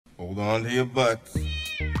Hold on to your butts.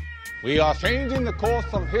 We are changing the course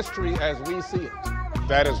of history as we see it.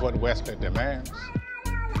 That is what Wesley demands.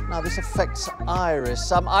 Now this affects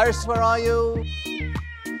Iris. Iris, where are you?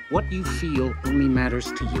 What you feel only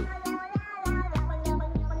matters to you.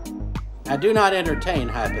 I do not entertain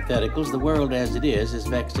hypotheticals. The world as it is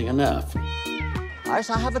vexing enough.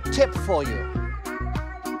 Iris, I have a tip for you.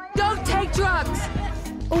 Don't take drugs!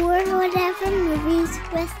 Or Whatever Movies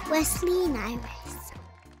with Wesley and Iris.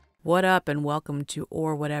 What up, and welcome to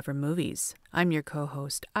Or Whatever Movies. I'm your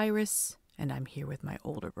co-host, Iris, and I'm here with my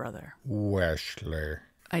older brother, Wesley.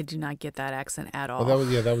 I do not get that accent at all. Well,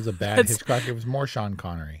 that was a bad Hitchcock. It was more Sean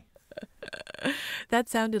Connery. That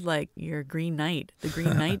sounded like your Green Knight, the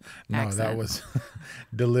Green Knight No, accent. that was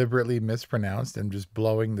deliberately mispronounced and just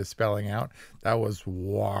blowing the spelling out. That was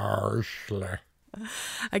Wesley.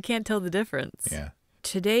 I can't tell the difference. Yeah.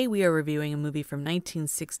 Today we are reviewing a movie from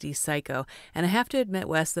 1960, Psycho, and I have to admit,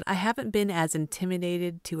 Wes, that I haven't been as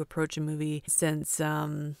intimidated to approach a movie since,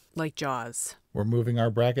 like Jaws. We're moving our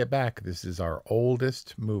bracket back. This is our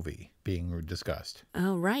oldest movie being discussed.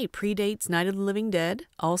 Oh, right. Predates Night of the Living Dead,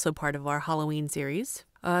 also part of our Halloween series.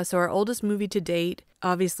 So our oldest movie to date,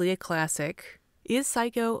 obviously a classic. Is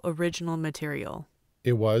Psycho original material?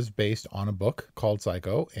 It was based on a book called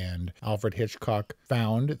Psycho, and Alfred Hitchcock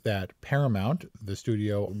found that Paramount, the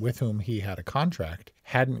studio with whom he had a contract,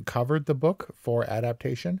 hadn't covered the book for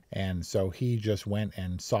adaptation, and so he just went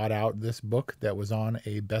and sought out this book that was on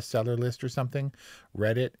a bestseller list or something,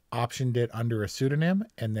 read it, optioned it under a pseudonym,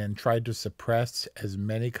 and then tried to suppress as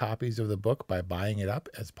many copies of the book by buying it up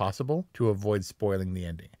as possible to avoid spoiling the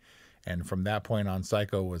ending. And from that point on,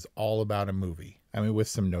 Psycho was all about a movie. I mean, with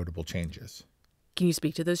some notable changes. Can you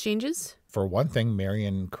speak to those changes? For one thing,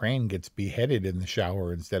 Marion Crane gets beheaded in the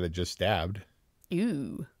shower instead of just stabbed.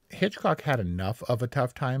 Ew. Hitchcock had enough of a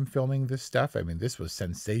tough time filming this stuff. I mean, this was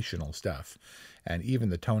sensational stuff. And even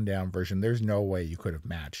the toned-down version, there's no way you could have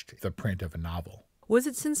matched the print of a novel. Was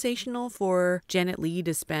it sensational for Janet Leigh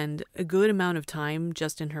to spend a good amount of time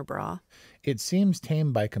just in her bra? It seems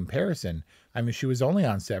tame by comparison. I mean, she was only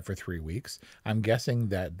on set for 3 weeks. I'm guessing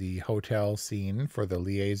that the hotel scene for the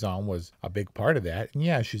liaison was a big part of that. And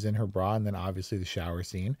yeah, she's in her bra, and then obviously the shower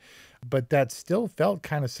scene. But that still felt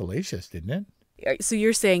kind of salacious, didn't it? So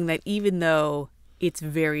you're saying that even though it's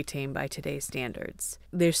very tame by today's standards,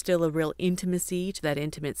 there's still a real intimacy to that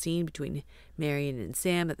intimate scene between Marion and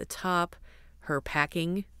Sam at the top, her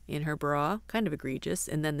packing in her bra, kind of egregious,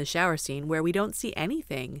 and then the shower scene where we don't see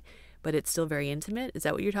anything, but it's still very intimate? Is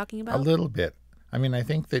that what you're talking about? A little bit. I mean, I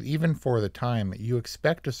think that even for the time, you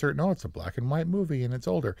expect a certain, it's a black and white movie and it's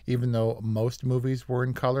older. Even though most movies were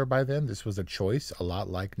in color by then, this was a choice, a lot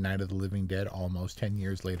like Night of the Living Dead almost 10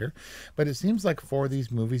 years later. But it seems like for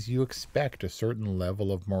these movies, you expect a certain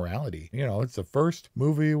level of morality. You know, it's the first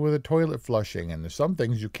movie with a toilet flushing, and there's some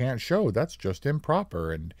things you can't show. That's just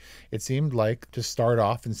improper. And it seemed like to start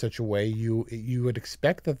off in such a way, you would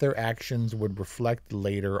expect that their actions would reflect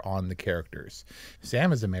later on the characters.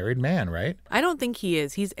 Sam is a married man, right? I don't think he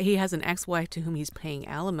is. He has an ex-wife to whom he's paying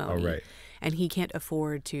alimony. Oh, right. And he can't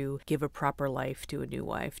afford to give a proper life to a new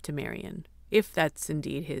wife, to Marion, if that's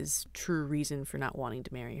indeed his true reason for not wanting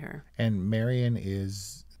to marry her. And Marion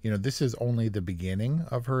is, this is only the beginning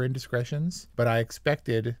of her indiscretions, but I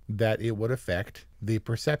expected that it would affect the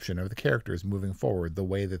perception of the characters moving forward, the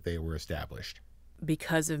way that they were established.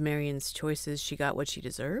 Because of Marion's choices, she got what she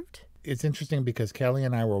deserved? It's interesting because Kelly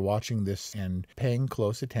and I were watching this and paying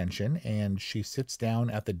close attention, and she sits down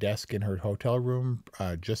at the desk in her hotel room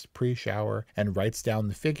just pre-shower and writes down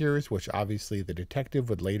the figures, which obviously the detective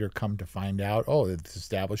would later come to find out, this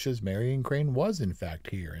establishes Marion Crane was in fact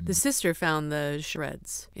here. And the sister found the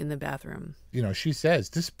shreds in the bathroom. She says,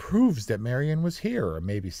 this proves that Marion was here, or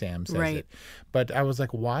maybe Sam says right. it. But I was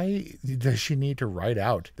like, why does she need to write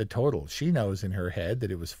out the total? She knows in her head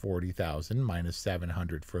that it was $40,000 minus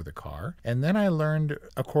 $700 for the car. And then I learned,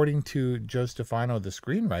 according to Joe Stefano, the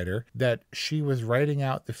screenwriter, that she was writing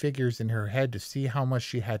out the figures in her head to see how much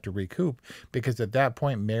she had to recoup, because at that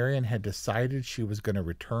point, Marion had decided she was going to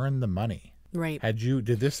return the money. Right.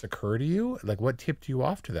 Did this occur to you? Like, what tipped you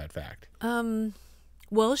off to that fact?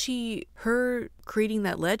 Well, her creating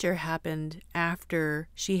that ledger happened after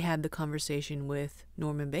she had the conversation with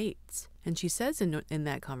Norman Bates. And she says in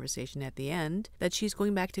that conversation at the end that she's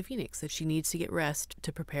going back to Phoenix, that she needs to get rest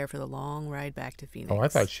to prepare for the long ride back to Phoenix. Oh, I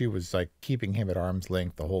thought she was like keeping him at arm's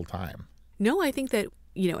length the whole time. No, I think that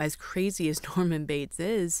as crazy as Norman Bates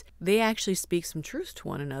is, they actually speak some truth to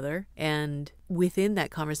one another. And within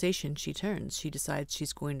that conversation, she decides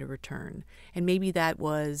she's going to return. And maybe that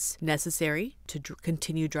was necessary to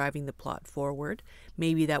continue driving the plot forward.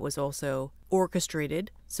 Maybe that was also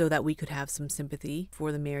orchestrated so that we could have some sympathy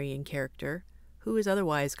for the Marion character, who is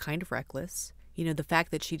otherwise kind of reckless. The fact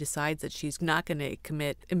that she decides that she's not going to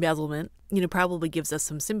commit embezzlement, probably gives us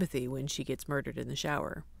some sympathy when she gets murdered in the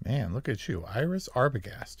shower. Man, look at you, Iris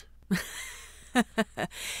Arbogast.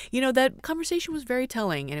 That conversation was very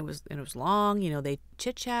telling, and it was long. They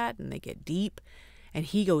chit chat and they get deep, and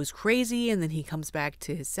he goes crazy, and then he comes back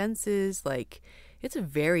to his senses. Like, it's a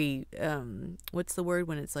very what's the word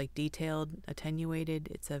when it's like detailed, attenuated?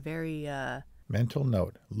 It's a very Mental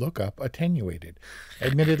note, look up attenuated.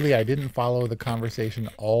 Admittedly, I didn't follow the conversation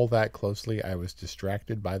all that closely. I was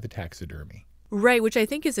distracted by the taxidermy. Right, which I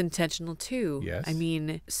think is intentional too. Yes. I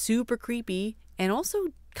mean, super creepy, and also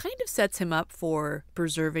kind of sets him up for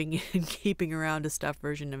preserving and keeping around a stuffed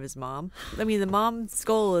version of his mom. I mean, the mom's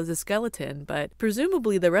skull is a skeleton, but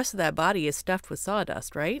presumably the rest of that body is stuffed with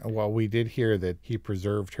sawdust, right? Well, we did hear that he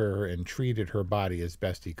preserved her and treated her body as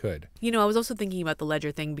best he could. I was also thinking about the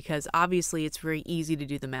ledger thing, because obviously it's very easy to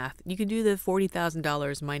do the math. You can do the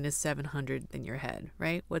 $40,000 minus $700 in your head,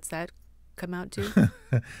 right? What's that come out to?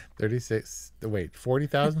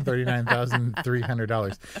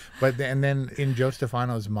 $39,300. And then in Joe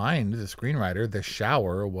Stefano's mind, the screenwriter, the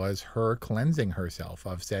shower was her cleansing herself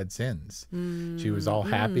of said sins. She was all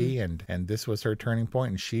happy, and this was her turning point,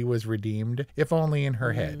 and she was redeemed, if only in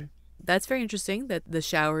her head. That's very interesting that the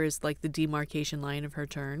shower is like the demarcation line of her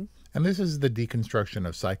turn. And this is the deconstruction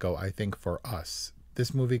of Psycho, I think, for us.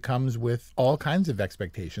 This movie comes with all kinds of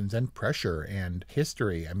expectations and pressure and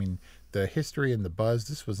history. I mean, the history and the buzz.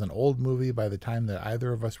 This was an old movie by the time that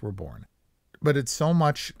either of us were born. But it's so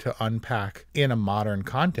much to unpack in a modern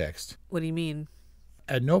context. What do you mean?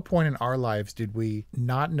 At no point in our lives did we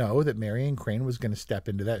not know that Marion Crane was going to step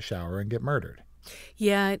into that shower and get murdered.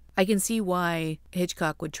 Yeah, I can see why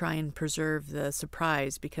Hitchcock would try and preserve the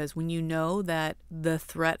surprise, because when you know that the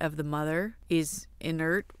threat of the mother is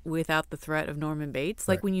inert without the threat of Norman Bates,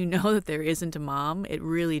 like when you know that there isn't a mom, it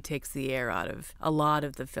really takes the air out of a lot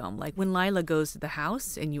of the film. Like when Lila goes to the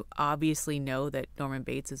house and you obviously know that Norman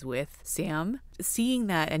Bates is with Sam, seeing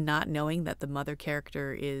that and not knowing that the mother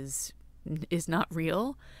character is not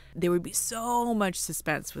real, there would be so much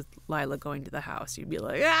suspense with Lila going to the house. You'd be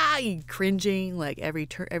like, cringing, like every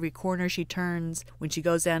corner she turns. When she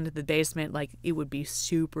goes down to the basement, like it would be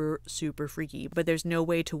super, super freaky. But there's no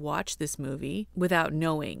way to watch this movie without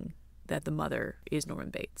knowing that the mother is Norman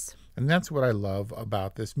Bates. And that's what I love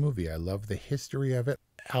about this movie. I love the history of it.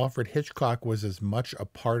 Alfred Hitchcock was as much a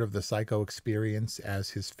part of the Psycho experience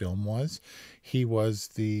as his film was. He was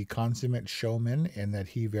the consummate showman in that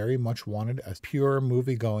he very much wanted a pure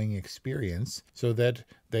movie-going experience, so that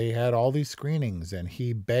they had all these screenings, and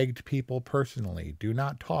he begged people personally, do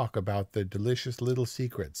not talk about the delicious little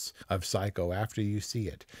secrets of Psycho after you see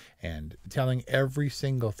it, and telling every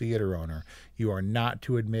single theater owner, you are not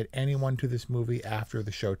to admit anyone to this movie after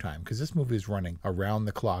the showtime, because this movie is running around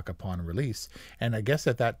the clock upon release. And I guess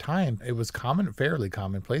at that time, it was fairly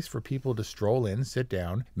commonplace for people to stroll in, sit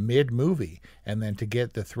down mid-movie, and then to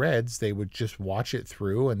get the threads, they would just watch it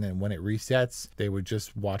through, and then when it resets, they would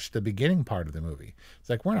just watch the beginning part of the movie. It's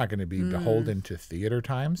like, we're not going to be beholden to theater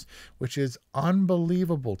times, which is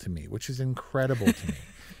unbelievable to me, which is incredible to me.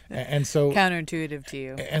 And so counterintuitive to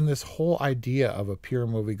you. And this whole idea of a pure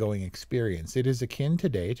movie-going experience, it is akin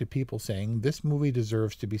today to people saying this movie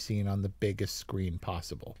deserves to be seen on the biggest screen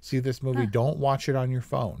possible. See this movie, don't watch it on your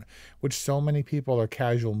phone, which so many people are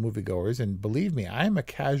casual moviegoers. And believe me, I am a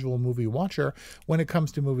casual movie watcher when it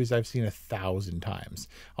comes to movies I've seen 1,000 times.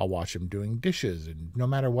 I'll watch them doing dishes and no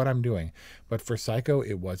matter what I'm doing. But for Psycho,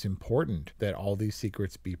 it was important that all these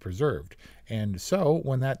secrets be preserved. And so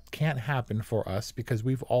when that can't happen for us, because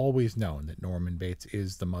we've always known that Norman Bates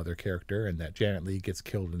is the mother character and that Janet Leigh gets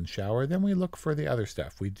killed in the shower, then we look for the other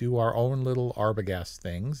stuff. We do our own little Arbogast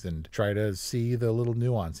things and try to see the little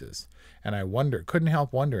nuances. And I couldn't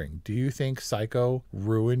help wondering, do you think Psycho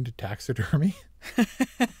ruined taxidermy?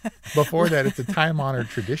 Before that, it's a time-honored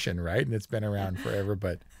tradition, right? And it's been around forever,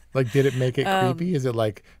 but like, did it make it creepy? Is it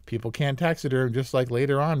like people can't taxiderm, just like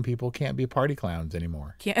later on people can't be party clowns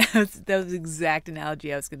anymore? That was the exact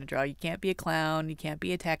analogy I was going to draw. You can't be a clown. You can't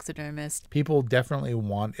be a taxidermist. People definitely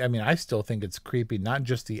I still think it's creepy, not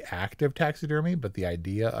just the act of taxidermy, but the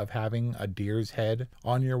idea of having a deer's head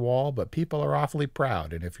on your wall. But people are awfully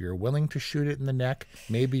proud. And if you're willing to shoot it in the neck,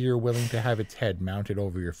 maybe you're willing to have its head mounted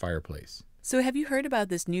over your fireplace. So have you heard about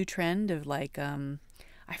this new trend of like,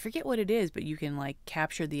 I forget what it is, but you can like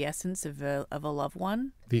capture the essence of a loved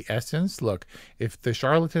one. The essence? Look, if the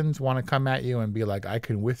charlatans want to come at you and be like, I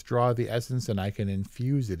can withdraw the essence and I can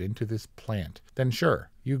infuse it into this plant, then sure,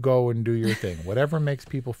 you go and do your thing. Whatever makes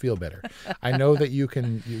people feel better. I know that you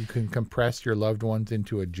can compress your loved ones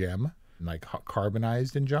into a gem, like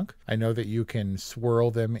carbonized and junk. I know that you can swirl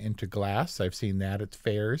them into glass. I've seen that at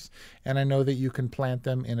fairs. And I know that you can plant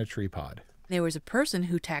them in a tree pod. There was a person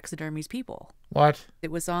who taxidermies people. What?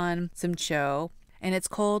 It was on some show, and it's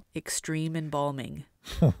called Extreme Embalming.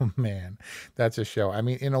 Oh, man, that's a show. I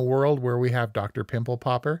mean, in a world where we have Dr. Pimple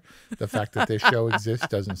Popper, the fact that this show exists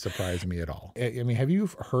doesn't surprise me at all. I mean, have you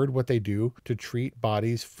heard what they do to treat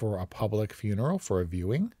bodies for a public funeral, for a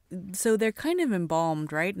viewing? So they're kind of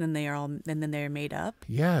embalmed, right? And then they're made up.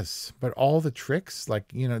 Yes, but all the tricks,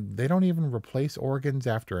 like, they don't even replace organs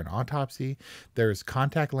after an autopsy. There's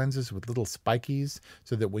contact lenses with little spikies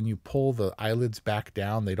so that when you pull the eyelids back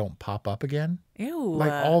down, they don't pop up again. Ew.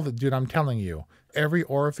 Like dude, I'm telling you, every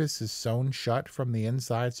orifice is sewn shut from the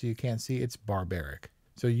inside so you can't see. It's barbaric.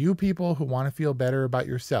 So you people who want to feel better about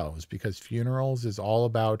yourselves, because funerals is all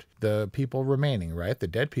about the people remaining, right? The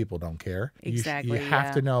dead people don't care. Exactly. You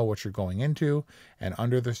have to know what you're going into, and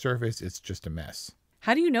under the surface, it's just a mess.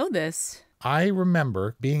 How do you know this? I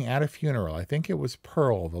remember being at a funeral. I think it was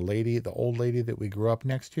Pearl, the old lady that we grew up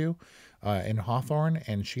next to in Hawthorne,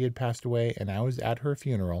 and she had passed away, and I was at her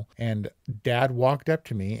funeral, and Dad walked up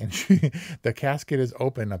to me, and the casket is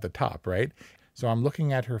open at the top, right? So I'm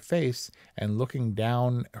looking at her face and looking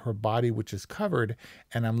down her body, which is covered,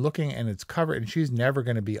 and I'm looking and it's covered, and she's never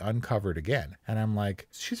going to be uncovered again. And I'm like,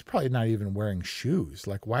 she's probably not even wearing shoes.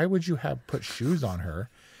 Like, why would you put shoes on her?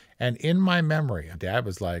 And in my memory, Dad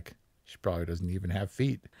was like, she probably doesn't even have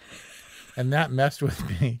feet. And that messed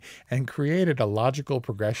with me and created a logical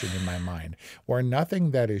progression in my mind where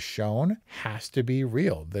nothing that is shown has to be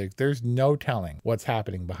real. There's no telling what's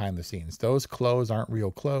happening behind the scenes. Those clothes aren't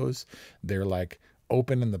real clothes. They're like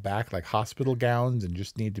open in the back like hospital gowns and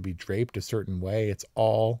just need to be draped a certain way. It's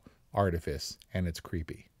all artifice, and it's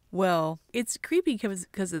creepy. Well, it's creepy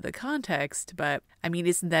because of the context, but I mean,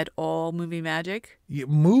 isn't that all movie magic? Yeah,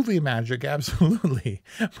 movie magic, absolutely.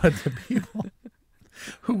 But the people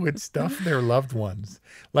who would stuff their loved ones.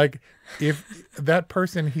 Like, if that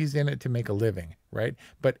person, he's in it to make a living, right?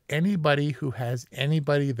 But anybody who has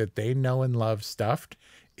anybody that they know and love stuffed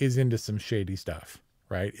is into some shady stuff,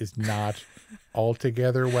 right? Is not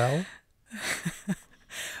altogether well.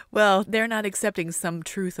 Well, they're not accepting some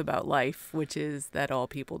truth about life, which is that all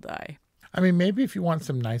people die. I mean, maybe if you want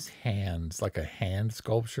some nice hands, like a hand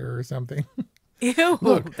sculpture or something. Ew,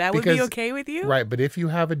 Look, that would be okay with you? Right, but if you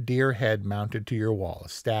have a deer head mounted to your wall, a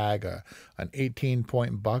stag, an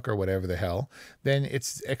 18-point buck or whatever the hell, then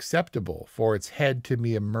it's acceptable for its head to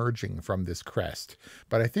be emerging from this crest.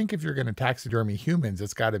 But I think if you're going to taxidermy humans,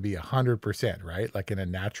 it's got to be 100%, right? Like in a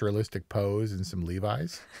naturalistic pose and some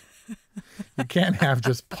Levi's. You can't have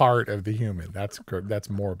just part of the human. That's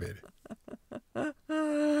morbid.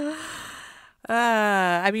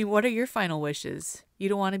 I mean, what are your final wishes? You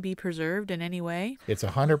don't want to be preserved in any way? It's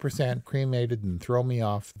 100% cremated and throw me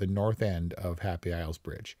off the north end of Happy Isles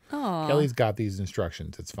Bridge. Oh. Kelly's got these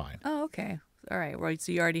instructions. It's fine. Oh, okay. All right. Right.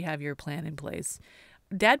 So you already have your plan in place.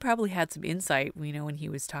 Dad probably had some insight, when he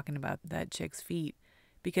was talking about that chick's feet,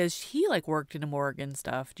 because he worked in a morgue and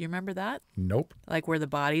stuff. Do you remember that? Nope. Like where the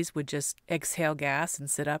bodies would just exhale gas and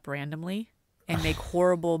sit up randomly and make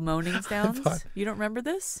horrible moaning sounds. You don't remember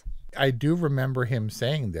this? I do remember him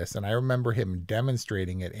saying this, and I remember him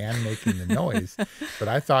demonstrating it and making the noise, but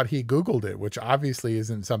I thought he Googled it, which obviously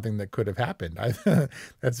isn't something that could have happened.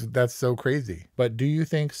 That's so crazy. But do you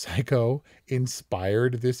think Psycho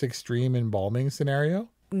inspired this extreme embalming scenario?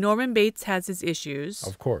 Norman Bates has his issues.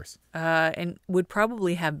 Of course. And would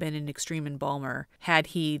probably have been an extreme embalmer had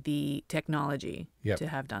he the technology to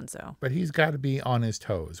have done so. But he's got to be on his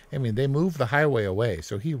toes. I mean, they move the highway away,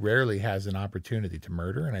 so he rarely has an opportunity to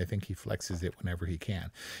murder, and I think he flexes it whenever he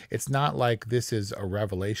can. It's not like this is a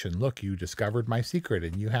revelation. Look, you discovered my secret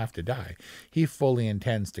and you have to die. He fully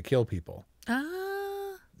intends to kill people.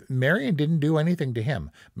 Marion didn't do anything to him.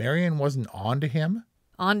 Marion wasn't on to him.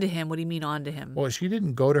 Onto him? What do you mean onto him? Well, she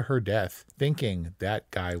didn't go to her death thinking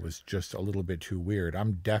that guy was just a little bit too weird.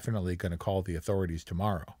 I'm definitely going to call the authorities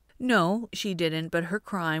tomorrow. No, she didn't, but her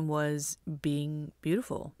crime was being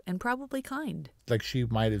beautiful and probably kind. Like she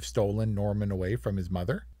might have stolen Norman away from his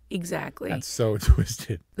mother? Exactly. That's so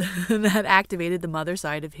twisted. That activated the mother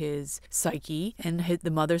side of his psyche, and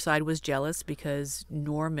the mother side was jealous because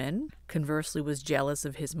Norman conversely was jealous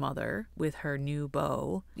of his mother with her new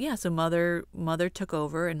beau. Yeah, so mother took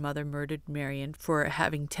over, and mother murdered Marion for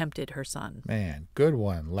having tempted her son. Man, good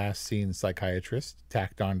one. Last scene psychiatrist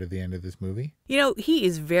tacked on to the end of this movie. You know, he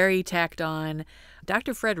is very tacked on.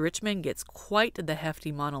 Dr. Fred Richmond gets quite the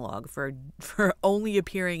hefty monologue for only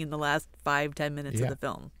appearing in the last 5-10 minutes of the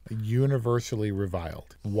film. Universally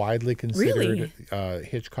reviled. Widely considered Really?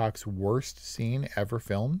 Hitchcock's worst scene ever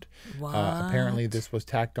filmed. What? Apparently this was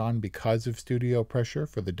tacked on because of studio pressure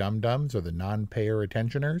for the dum-dums or the non-payer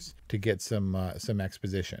attentioners to get some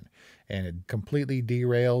exposition. And it completely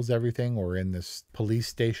derails everything. We're in this police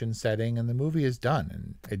station setting, and the movie is done.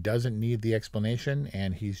 And it doesn't need the explanation,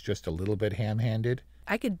 and he's just a little bit ham-handed.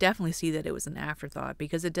 I could definitely see that it was an afterthought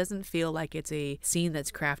because it doesn't feel like it's a scene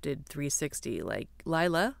that's crafted 360. Like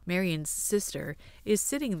Lila, Marion's sister, is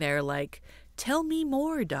sitting there like, tell me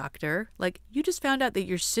more, doctor. Like, you just found out that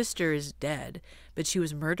your sister is dead, but she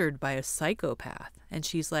was murdered by a psychopath. And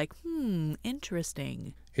she's like,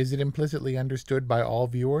 interesting. Is it implicitly understood by all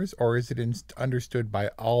viewers, or is it understood by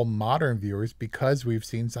all modern viewers because we've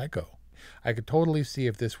seen Psycho? I could totally see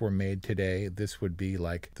if this were made today, this would be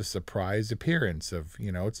like the surprise appearance of,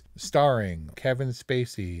 it's starring Kevin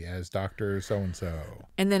Spacey as Dr. So-and-so.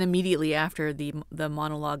 And then immediately after the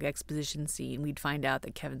monologue exposition scene, we'd find out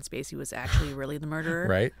that Kevin Spacey was actually really the murderer.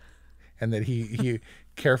 Right? And that he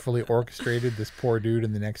carefully orchestrated this poor dude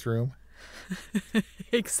in the next room.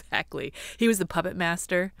 Exactly. He was the puppet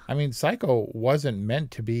master. I mean, Psycho wasn't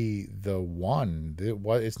meant to be the one.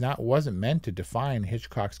 Wasn't meant to define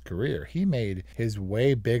Hitchcock's career. He made his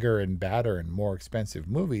way bigger and badder and more expensive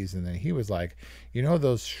movies, and then he was like,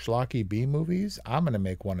 those schlocky B movies? I'm going to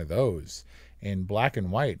make one of those in black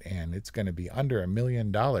and white, and it's going to be under $1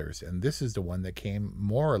 million. And this is the one that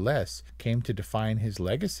more or less came to define his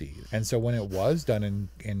legacy. And so when it was done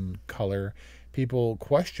in color, people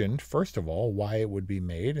questioned, first of all, why it would be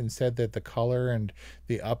made, and said that the color and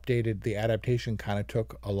the adaptation kind of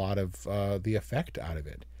took a lot of the effect out of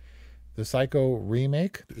it. The Psycho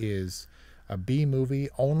remake is a B movie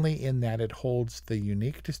only in that it holds the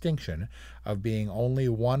unique distinction of being only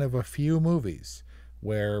one of a few movies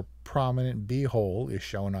where prominent B-hole is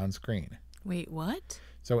shown on screen. Wait, what?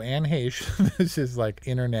 So Anne Heche, this is like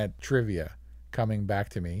internet trivia coming back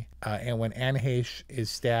to me. And when Anne Heche is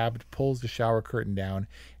stabbed, pulls the shower curtain down,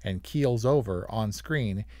 and keels over on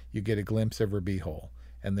screen, you get a glimpse of her b-hole.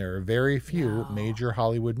 And there are very few major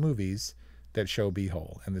Hollywood movies that show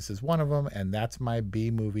b-hole. And this is one of them, and that's my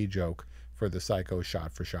B-movie joke for the Psycho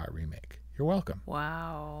shot-for-shot remake. You're welcome.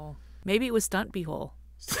 Wow. Maybe it was stunt b-hole.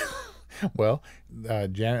 Well,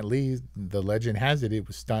 Janet Leigh, the legend has it, it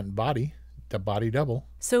was stunt body. The body double.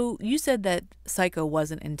 So you said that Psycho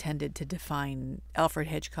wasn't intended to define Alfred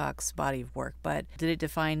Hitchcock's body of work, but did it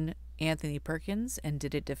define Anthony Perkins, and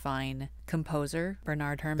did it define composer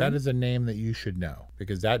Bernard Herrmann? That is a name that you should know,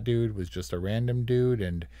 because that dude was just a random dude,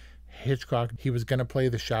 and Hitchcock, he was going to play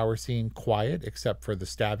the shower scene quiet except for the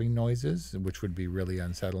stabbing noises, which would be really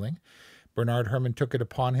unsettling. Bernard Herrmann took it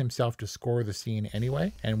upon himself to score the scene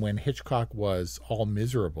anyway, and when Hitchcock was all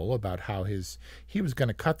miserable about how he was going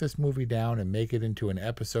to cut this movie down and make it into an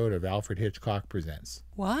episode of Alfred Hitchcock Presents.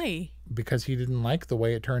 Why? Because he didn't like the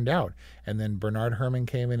way it turned out. And then Bernard Herrmann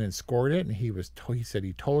came in and scored it, and he said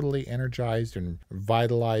he totally energized and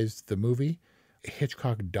vitalized the movie.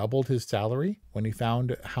 Hitchcock doubled his salary when he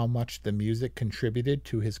found how much the music contributed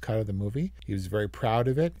to his cut of the movie. He was very proud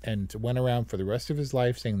of it and went around for the rest of his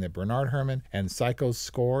life saying that Bernard Herrmann and Psycho's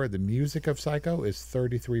score, the music of Psycho, is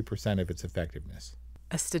 33% of its effectiveness.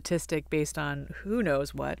 A statistic based on who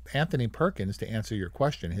knows what. Anthony Perkins, to answer your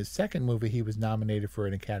question, his second movie, he was nominated for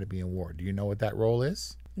an Academy Award. Do you know what that role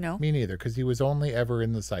is? No. Me neither, because he was only ever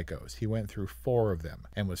in the Psychos. He went through 4 of them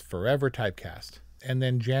and was forever typecast. And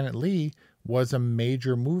then Janet Leigh was a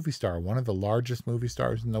major movie star, one of the largest movie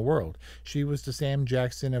stars in the world. She was the Sam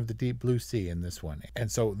Jackson of the Deep Blue Sea in this one.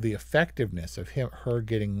 And so the effectiveness of her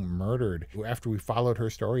getting murdered after we followed her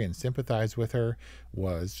story and sympathized with her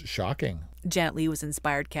was shocking. Janet Leigh was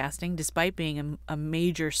inspired casting despite being a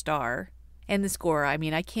major star. And the score, I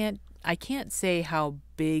mean, I can't say how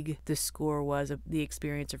big the score was of the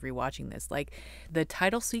experience of rewatching this. Like, the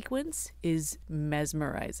title sequence is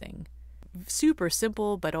mesmerizing. Super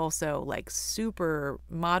simple, but also like super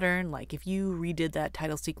modern. Like, if you redid that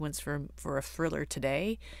title sequence for a thriller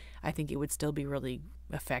today, I think it would still be really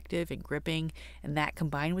effective and gripping. And that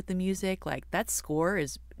combined with the music, like, that score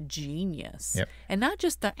is genius. Yep. And not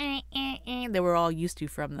just the that we're all used to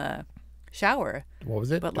from the shower. What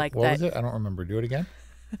was it? But like what was it? I don't remember. Do it again.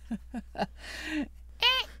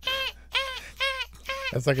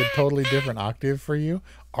 That's like a totally different octave for you.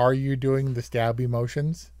 Are you doing the stab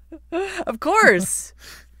emotions? Of course.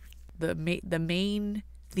 The main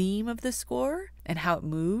theme of the score and how it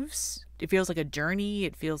moves. It feels like a journey.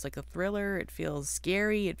 It feels like a thriller. It feels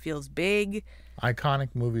scary. It feels big. Iconic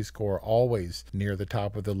movie score, always near the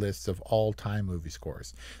top of the lists of all-time movie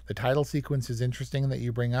scores. The title sequence is interesting that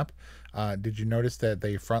you bring up. Did you notice that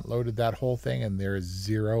they front-loaded that whole thing and there is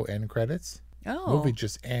 0 end credits? Oh. Movie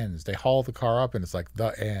just ends. They haul the car up and it's like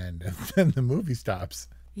the end, and then the movie stops.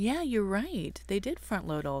 Yeah, you're right. They did front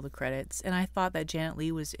load all the credits, and I thought that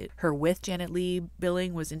her with Janet Leigh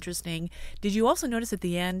billing was interesting. Did you also notice at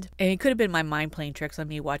the end, and it could have been my mind playing tricks on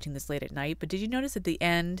me watching this late at night, but did you notice at the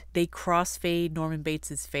end they crossfade Norman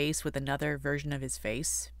Bates' face with another version of his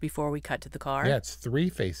face before we cut to the car? Yeah, it's 3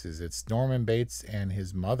 faces. It's Norman Bates and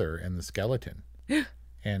his mother and the skeleton.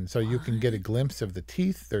 And so you can get a glimpse of the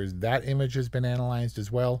teeth. That image has been analyzed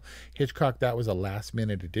as well. Hitchcock, that was a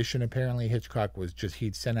last-minute addition, apparently. Hitchcock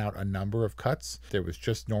he'd sent out a number of cuts. There was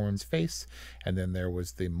just Norman's face, and then there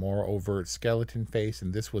was the more overt skeleton face,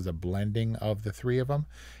 and this was a blending of the 3 of them.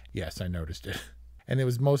 Yes, I noticed it. And it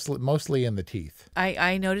was mostly in the teeth.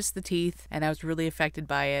 I noticed the teeth, and I was really affected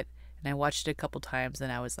by it, and I watched it a couple times,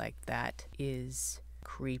 and I was like, that is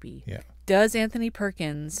creepy. Yeah. Does Anthony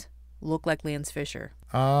Perkins look like Lance Fisher?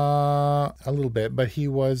 A little bit, but he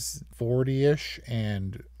was 40-ish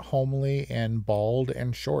and homely and bald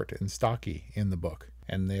and short and stocky in the book.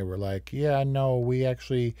 And they were like, yeah, no,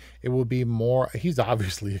 it will be more. He's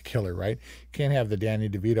obviously a killer, right? Can't have the Danny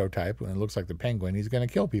DeVito type when it looks like the Penguin. He's going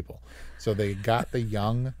to kill people. So they got the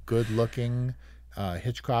young, good-looking.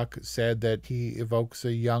 Hitchcock said that he evokes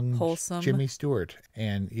a young wholesome Jimmy Stewart.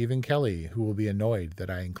 And even Kelly, who will be annoyed that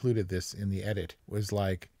I included this in the edit, was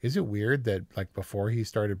like, is it weird that like before he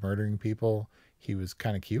started murdering people, he was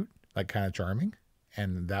kind of cute, like kind of charming?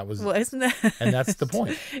 And that was, well, isn't that, and that's the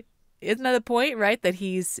point. Isn't that the point, right? That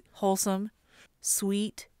he's wholesome,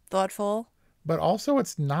 sweet, thoughtful. But also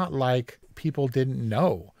it's not like people didn't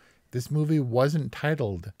know. This movie wasn't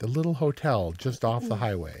titled The Little Hotel Just Off the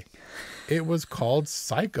Highway. It was called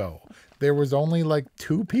Psycho. There was only like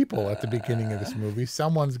 2 people at the beginning of this movie.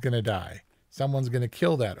 Someone's going to die. Someone's going to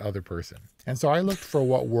kill that other person. And so I looked for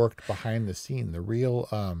what worked behind the scene, the real,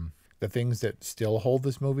 the things that still hold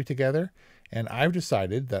this movie together. And I've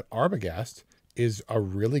decided that Arbogast is a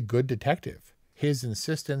really good detective. His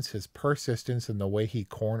insistence, his persistence, and the way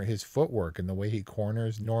his footwork and the way he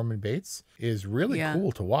corners Norman Bates is really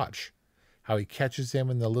cool to watch. How he catches him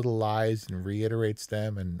in the little lies and reiterates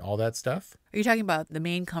them and all that stuff. Are you talking about the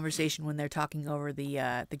main conversation when they're talking over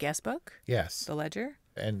the guest book? Yes. The ledger?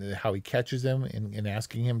 And how he catches him in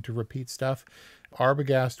asking him to repeat stuff.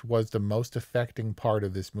 Arbogast was the most affecting part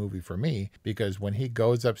of this movie for me, because when he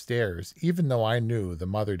goes upstairs, even though I knew the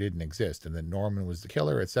mother didn't exist and that Norman was the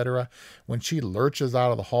killer, etc., when she lurches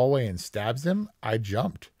out of the hallway and stabs him, I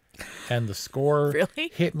jumped. And the score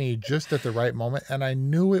really hit me just at the right moment, and I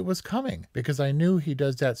knew it was coming because I knew he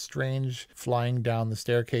does that strange flying down the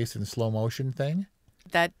staircase in slow motion thing.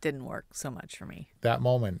 That didn't work so much for me. That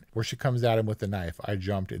moment where she comes at him with the knife, I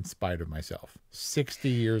jumped in spite of myself. 60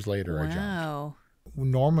 years later, I jumped. Wow.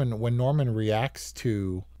 When Norman reacts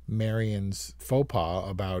to Marion's faux pas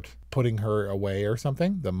about putting her away or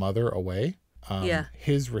something, the mother away,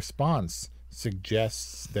 his response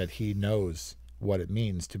suggests that he knows what it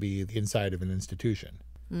means to be inside of an institution.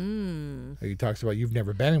 He talks about, you've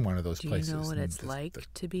never been in one of those places. Do you know what it's like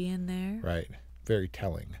to be in there? Right. Very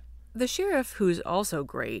telling. The sheriff, who's also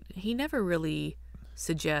great, he never really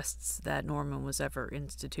suggests that Norman was ever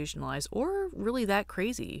institutionalized or really that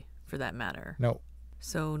crazy, for that matter. No.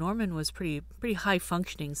 So Norman was pretty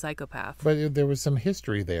high-functioning psychopath. But there was some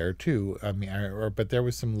history there, too. I mean, but there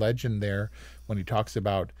was some legend there when he talks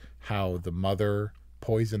about how the mother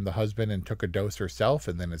poisoned the husband and took a dose herself,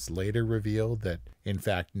 and then it's later revealed that, in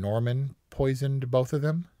fact, Norman poisoned both of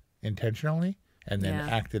them intentionally and then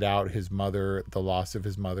acted out the loss of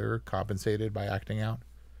his mother, compensated by acting out.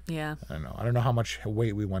 Yeah. I don't know how much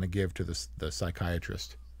weight we want to give to the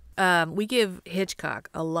psychiatrist. We give Hitchcock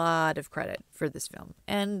a lot of credit for this film,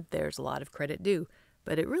 and there's a lot of credit due.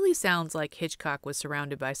 But it really sounds like Hitchcock was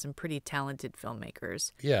surrounded by some pretty talented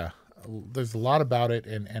filmmakers. Yeah, there's a lot about it,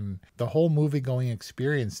 and the whole movie-going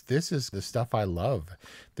experience, this is the stuff I love.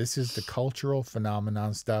 This is the cultural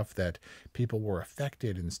phenomenon stuff that people were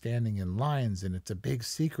affected and standing in lines, and it's a big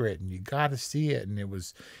secret, and you got to see it, and it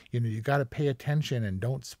was, you got to pay attention and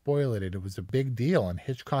don't spoil it. It was a big deal, and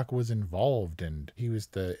Hitchcock was involved, and he was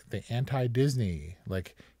the anti-Disney.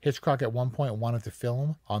 Like, Hitchcock at one point wanted to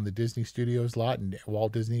film on the Disney Studios lot, and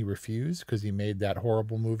Walt Disney refused because he made that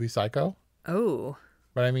horrible movie Psycho. Oh.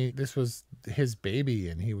 But I mean, this was his baby,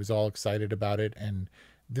 and he was all excited about it. And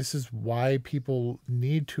This is why people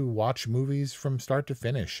need to watch movies from start to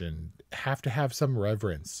finish and have to have some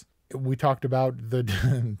reverence. We talked about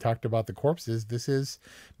the corpses.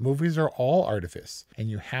 Movies are all artifice, and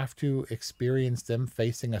you have to experience them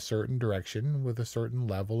facing a certain direction with a certain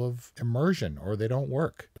level of immersion, or they don't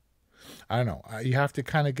work. I don't know. You have to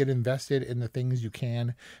kind of get invested in the things you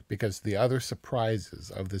can, because the other surprises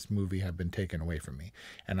of this movie have been taken away from me.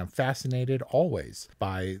 And I'm fascinated always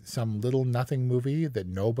by some little nothing movie that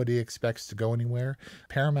nobody expects to go anywhere.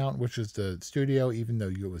 Paramount, which is the studio, even though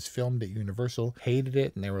it was filmed at Universal, hated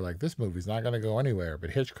it. And they were like, this movie's not going to go anywhere. But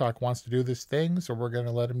Hitchcock wants to do this thing, so we're going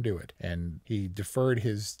to let him do it. And he deferred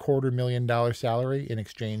his $250,000 salary in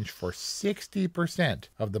exchange for 60%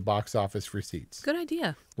 of the box office receipts. Good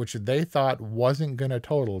idea. Which they thought wasn't going to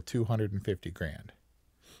total $250,000.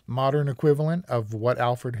 Modern equivalent of what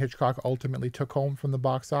Alfred Hitchcock ultimately took home from the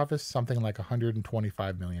box office, something like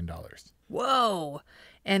 $125 million. Whoa.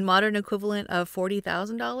 And modern equivalent of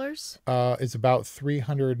 $40,000? It's about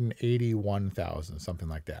 $381,000, something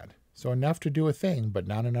like that. So enough to do a thing, but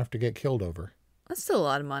not enough to get killed over. That's still a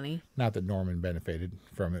lot of money. Not that Norman benefited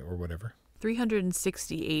from it or whatever.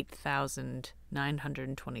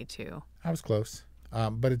 $368,922. I was close.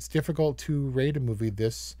 But it's difficult to rate a movie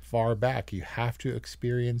this far back. You have to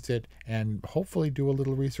experience it and hopefully do a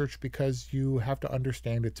little research, because you have to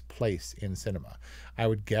understand its place in cinema. I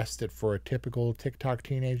would guess that for a typical TikTok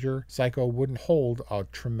teenager, Psycho wouldn't hold a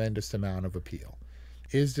tremendous amount of appeal.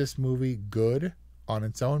 Is this movie good on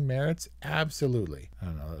its own merits? Absolutely. I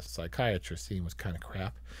don't know, the psychiatrist scene was kind of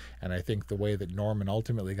crap, and I think the way that Norman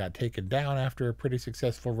ultimately got taken down after a pretty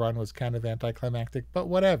successful run was kind of anticlimactic, but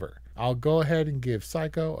whatever. I'll go ahead and give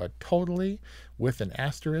Psycho a totally, with an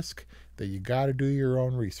asterisk that you got to do your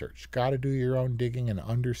own research, got to do your own digging and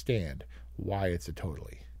understand why it's a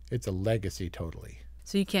totally. It's a legacy totally.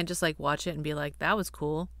 So you can't just like watch it and be like, that was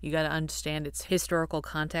cool. You got to understand its historical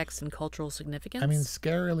context and cultural significance. I mean,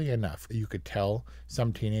 scarily enough, you could tell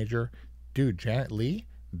some teenager, dude, Janet Leigh,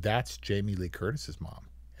 that's Jamie Lee Curtis's mom.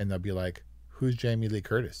 And they'll be like, who's Jamie Lee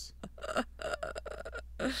Curtis?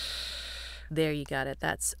 There you got it.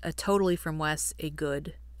 That's a totally from Wes, a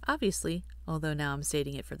good, obviously, although now I'm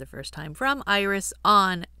stating it for the first time, from Iris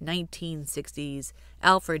on 1960s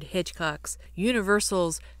Alfred Hitchcock's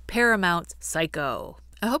Universal's Paramount's Psycho.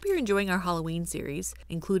 I hope you're enjoying our Halloween series,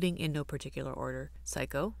 including, in no particular order,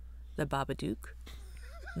 Psycho, The Babadook,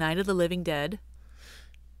 Night of the Living Dead.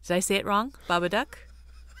 Did I say it wrong? Babadook?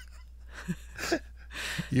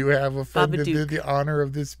 You have offended Babadook. the honor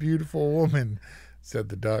of this beautiful woman, said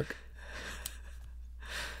the duck.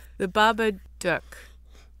 The Babadook.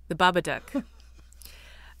 The Babadook.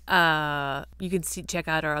 You can check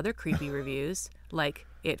out our other creepy reviews, like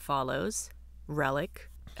It Follows, Relic,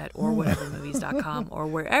 at orwhatevermovies.com, or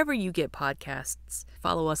wherever you get podcasts.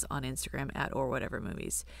 Follow us on Instagram at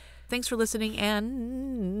orwhatevermovies. Thanks for listening,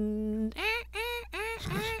 and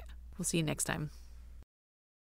we'll see you next time.